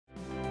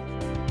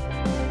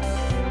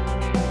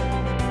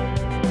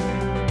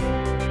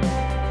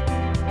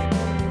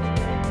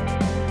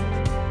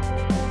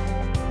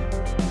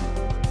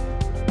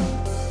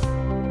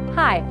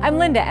Hi, I'm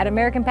Linda at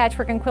American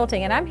Patchwork and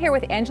Quilting, and I'm here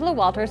with Angela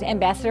Walters,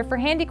 Ambassador for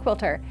Handy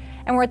Quilter.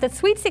 And we're at the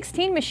Sweet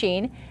 16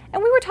 machine,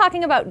 and we were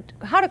talking about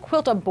how to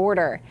quilt a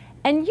border.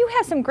 And you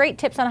have some great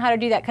tips on how to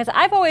do that, because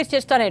I've always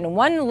just done it in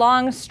one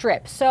long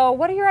strip. So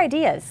what are your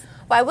ideas?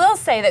 Well, I will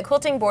say that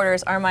quilting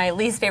borders are my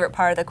least favorite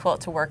part of the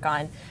quilt to work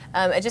on.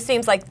 It just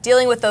seems like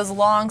dealing with those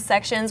long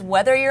sections,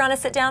 whether you're on a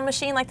sit-down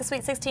machine like the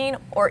Sweet 16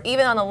 or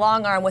even on a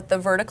long arm with the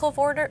vertical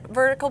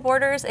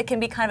borders, it can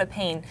be kind of a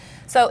pain.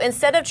 So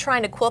instead of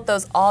trying to quilt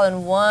those all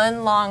in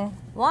one long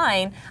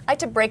line, I like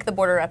to break the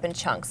border up in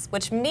chunks,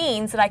 which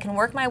means that I can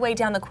work my way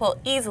down the quilt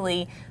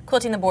easily,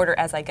 quilting the border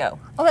as I go.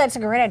 Oh, that's a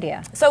great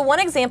idea. So one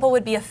example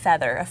would be a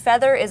feather. A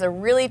feather is a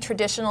really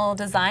traditional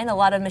design a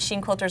lot of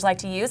machine quilters like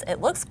to use.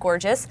 It looks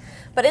gorgeous,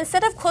 but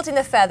instead of quilting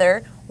the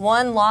feather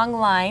one long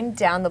line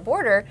down the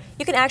border,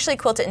 you can actually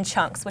quilt it in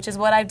chunks, which is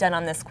what I've done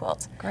on this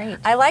quilt. Great.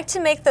 I like to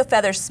make the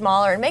feathers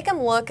smaller and make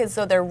them look as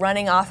though they're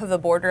running off of the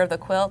border of the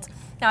quilt.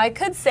 Now, I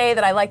could say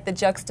that I like the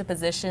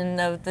juxtaposition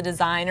of the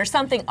design or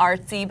something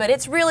artsy, but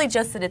it's really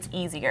just that it's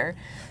easier.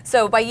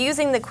 So by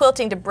using the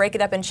quilting to break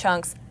it up in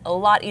chunks, a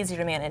lot easier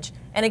to manage.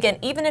 And again,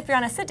 even if you're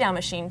on a sit-down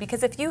machine,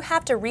 because if you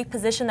have to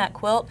reposition that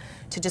quilt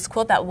to just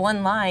quilt that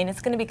one line, it's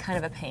going to be kind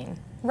of a pain.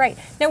 Right.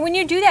 Now, when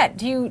you do that,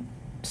 do you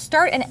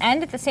start and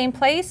end at the same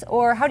place,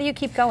 or how do you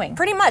keep going?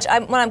 Pretty much.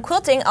 When I'm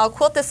quilting, I'll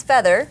quilt this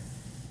feather,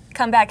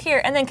 come back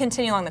here, and then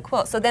continue along the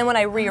quilt. So then when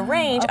I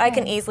rearrange, I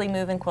can easily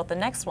move and quilt the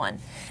next one.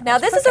 Now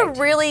this is a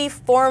really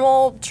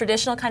formal,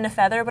 traditional kind of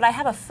feather, but I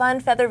have a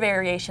fun feather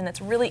variation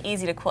that's really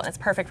easy to quilt and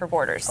it's perfect for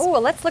borders. Oh,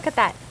 well, let's look at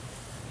that.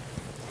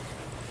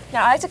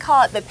 Now I like to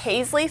call it the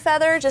paisley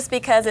feather just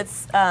because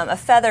it's a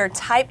feather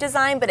type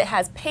design, but it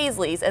has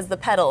paisleys as the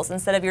petals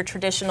instead of your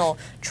traditional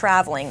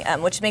traveling,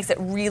 which makes it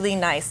really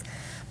nice.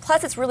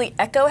 Plus it's really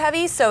echo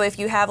heavy, so if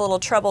you have a little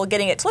trouble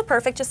getting it to look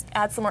perfect, just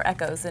add some more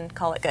echoes and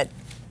call it good.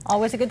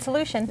 Always a good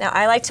solution. Now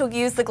I like to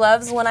use the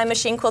gloves when I'm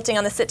machine quilting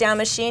on the sit-down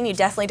machine. You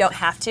definitely don't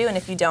have to, and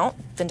if you don't,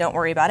 then don't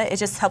worry about it. It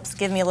just helps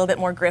give me a little bit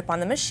more grip on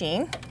the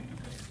machine.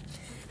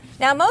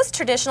 Now most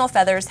traditional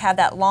feathers have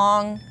that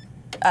long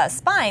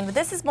spine, but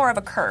this is more of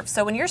a curve.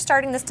 So when you're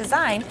starting this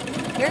design,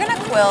 you're going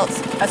to quilt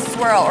a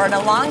swirl or an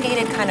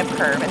elongated kind of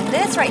curve, and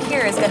this right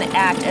here is going to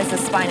act as the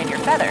spine of your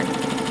feather.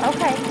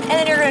 Okay. And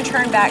then you're going to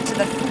turn back to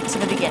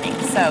the beginning,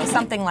 so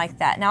something like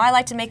that. Now I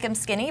like to make them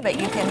skinny, but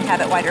you can have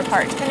it wider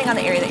apart depending on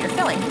the area that you're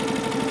filling.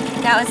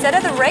 Now instead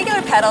of the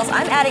regular petals,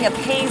 I'm adding a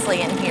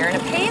paisley in here, and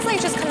a paisley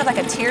is just kind of like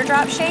a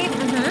teardrop shape,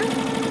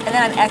 and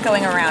then I'm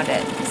echoing around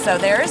it. So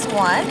there's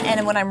one,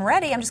 and when I'm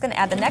ready, I'm just going to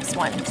add the next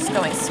one. Just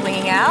going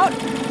swinging out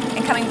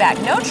and coming back.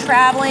 No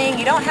traveling.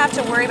 You don't have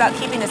to worry about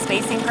keeping the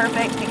spacing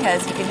perfect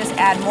because you can just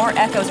add more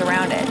echoes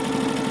around it.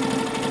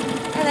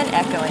 And then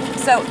echoing.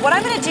 So what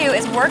I'm going to do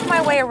is work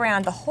my way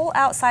around the whole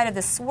outside of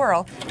this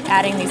swirl,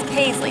 adding these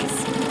paisleys.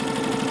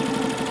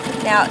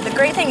 Now the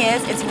great thing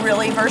is it's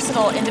really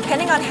versatile, and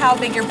depending on how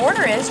big your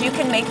border is, you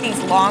can make these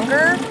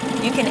longer,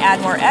 you can add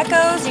more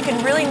echoes, you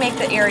can really make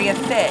the area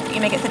fit. You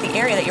make it fit the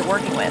area that you're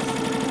working with.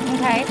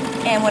 Okay.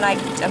 And when I'm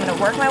going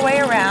to work my way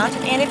around,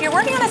 and if you're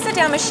working on a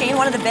sit-down machine,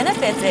 one of the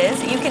benefits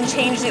is you can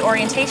change the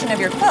orientation of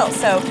your quilt.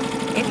 So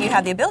if you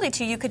have the ability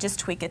to, you could just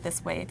tweak it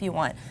this way if you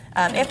want.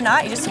 If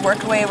not, you just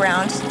work your way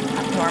around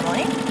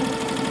normally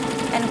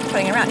and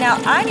putting it around. Now,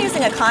 I'm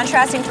using a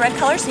contrasting thread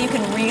color so you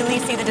can really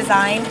see the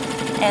design,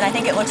 and I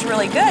think it looks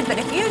really good. But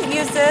if you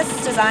use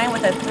this design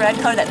with a thread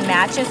color that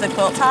matches the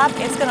quilt top,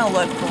 it's going to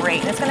look great.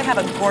 And it's going to have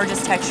a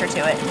gorgeous texture to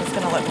it, and it's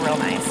going to look real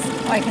nice.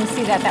 Oh, I can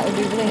see that. That would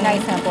be really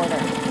nice on a border.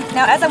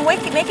 Now, as I'm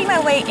making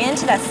my way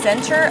into that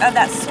center of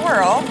that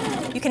swirl,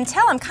 you can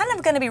tell I'm kind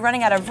of going to be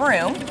running out of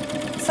room.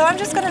 So I'm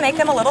just going to make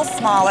them a little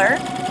smaller.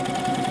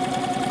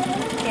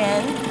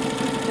 Again,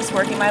 just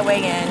working my way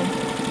in,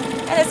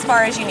 and as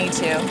far as you need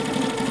to,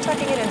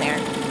 tucking it in there.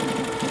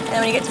 And then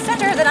when you get to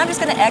center, then I'm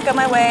just going to echo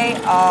my way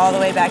all the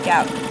way back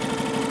out.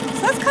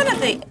 So that's kind of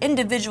the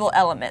individual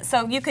element.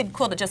 So you could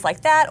quilt it just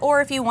like that,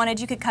 or if you wanted,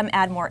 you could come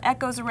add more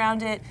echoes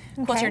around it,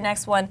 quilt your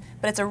next one.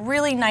 But it's a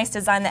really nice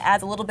design that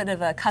adds a little bit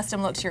of a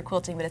custom look to your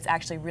quilting, but it's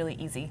actually really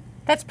easy.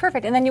 That's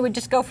perfect. And then you would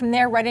just go from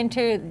there right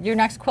into your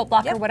next quilt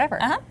block or whatever.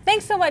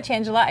 Thanks so much,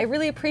 Angela. I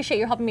really appreciate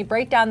you helping me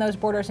break down those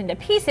borders into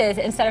pieces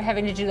instead of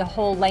having to do the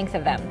whole length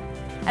of them.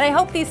 And I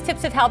hope these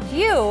tips have helped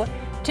you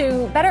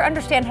to better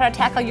understand how to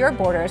tackle your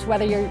borders,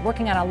 whether you're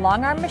working on a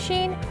long arm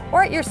machine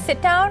or at your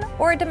sit down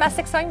or a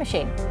domestic sewing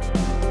machine.